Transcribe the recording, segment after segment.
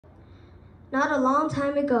Not a long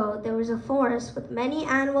time ago, there was a forest with many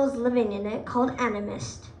animals living in it called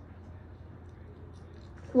Animist.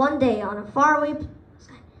 One day on a faraway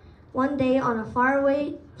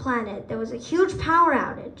planet, there was a huge power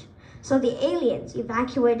outage, so the aliens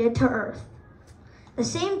evacuated to Earth. The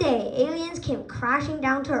same day, aliens came crashing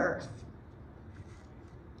down to Earth.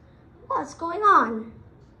 What's going on?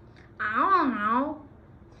 I don't know.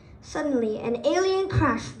 Suddenly, an alien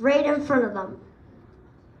crashed right in front of them.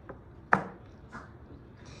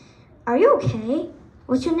 Are you okay?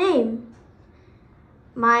 What's your name?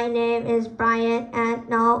 My name is Brian, and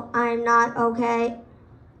no, I'm not okay.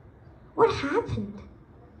 What happened?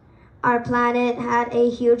 Our planet had a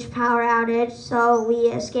huge power outage, so we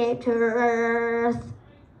escaped to Earth.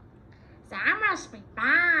 That must be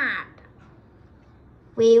bad.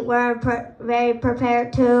 We weren't very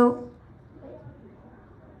prepared to.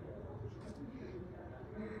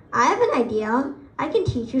 I have an idea. I can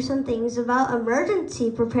teach you some things about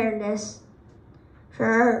emergency preparedness.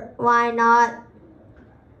 Sure, why not?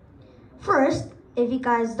 First, if you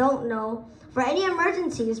guys don't know, for any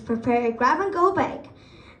emergencies, prepare a grab-and-go bag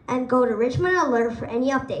and go to Richmond Alert for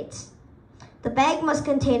any updates. The bag must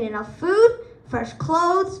contain enough food, fresh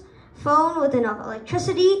clothes, phone with enough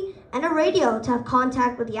electricity, and a radio to have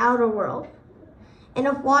contact with the outer world.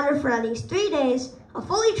 Enough water for at least 3 days, a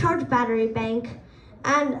fully charged battery bank,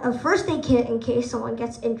 and a first aid kit in case someone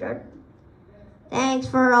gets injured. Thanks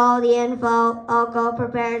for all the info. I'll go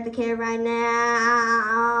prepare the kit right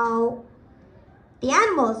now. The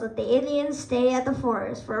animals let the aliens stay at the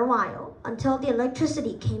forest for a while until the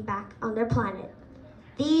electricity came back on their planet.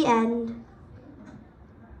 The end.